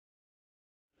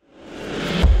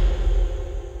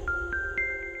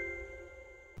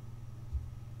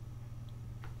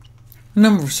A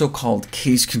number of so-called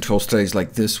case control studies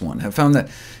like this one have found that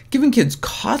giving kids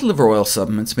cod liver oil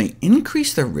supplements may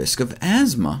increase their risk of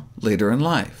asthma later in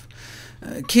life.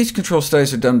 Case control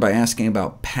studies are done by asking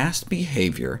about past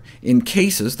behavior in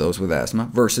cases, those with asthma,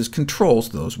 versus controls,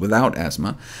 those without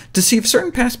asthma, to see if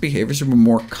certain past behaviors were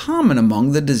more common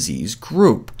among the disease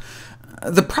group.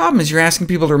 The problem is you're asking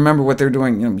people to remember what they were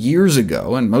doing years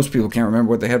ago, and most people can't remember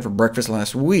what they had for breakfast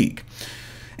last week.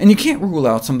 And you can't rule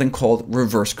out something called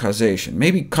reverse causation.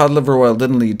 Maybe cod liver oil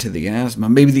didn't lead to the asthma.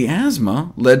 Maybe the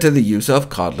asthma led to the use of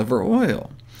cod liver oil.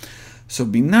 So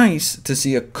it'd be nice to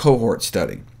see a cohort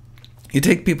study. You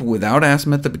take people without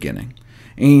asthma at the beginning,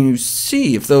 and you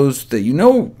see if those that you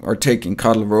know are taking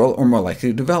cod liver oil are more likely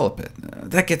to develop it.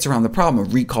 That gets around the problem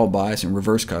of recall bias and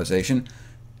reverse causation.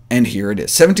 And here it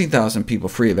is, 17,000 people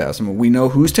free of asthma. We know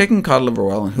who's taking cod liver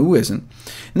oil and who isn't.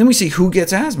 And then we see who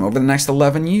gets asthma over the next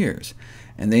 11 years.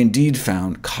 And they indeed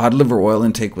found cod liver oil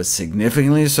intake was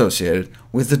significantly associated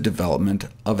with the development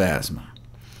of asthma.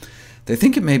 They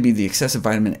think it may be the excessive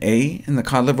vitamin A in the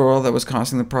cod liver oil that was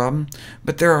causing the problem,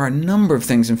 but there are a number of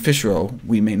things in fish oil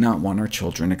we may not want our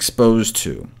children exposed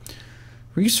to.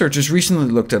 Researchers recently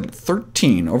looked at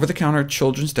 13 over-the-counter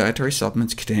children's dietary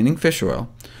supplements containing fish oil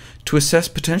to assess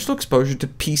potential exposure to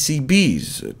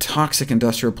PCBs, toxic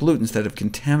industrial pollutants that have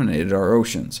contaminated our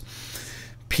oceans.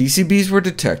 PCBs were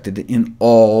detected in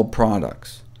all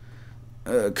products.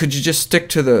 Could you just stick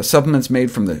to the supplements made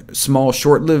from the small,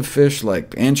 short-lived fish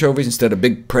like anchovies instead of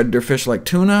big predator fish like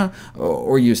tuna,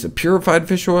 or use the purified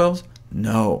fish oils?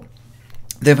 No.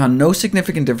 They found no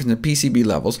significant difference in PCB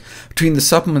levels between the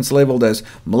supplements labeled as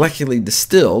molecularly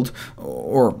distilled,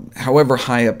 or however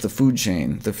high up the food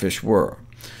chain the fish were.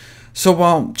 So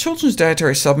while children's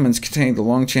dietary supplements containing the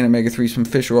long-chain omega-3s from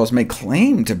fish oils may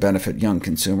claim to benefit young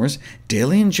consumers,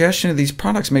 daily ingestion of these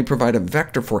products may provide a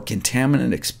vector for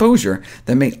contaminant exposure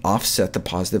that may offset the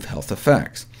positive health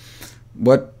effects.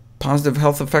 What positive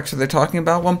health effects are they talking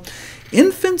about? Well,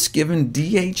 infants given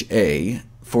DHA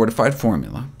fortified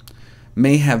formula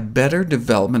may have better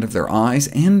development of their eyes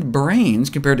and brains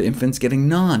compared to infants getting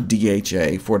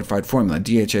non-DHA fortified formula.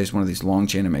 DHA is one of these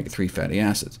long-chain omega-3 fatty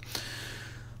acids.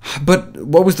 But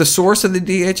what was the source of the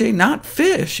DHA? Not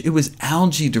fish. It was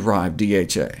algae-derived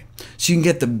DHA. So you can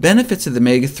get the benefits of the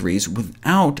omega-3s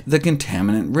without the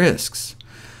contaminant risks.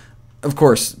 Of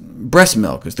course, breast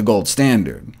milk is the gold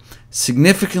standard,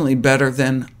 significantly better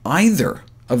than either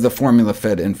of the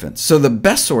formula-fed infants. So the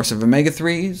best source of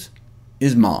omega-3s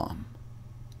is mom.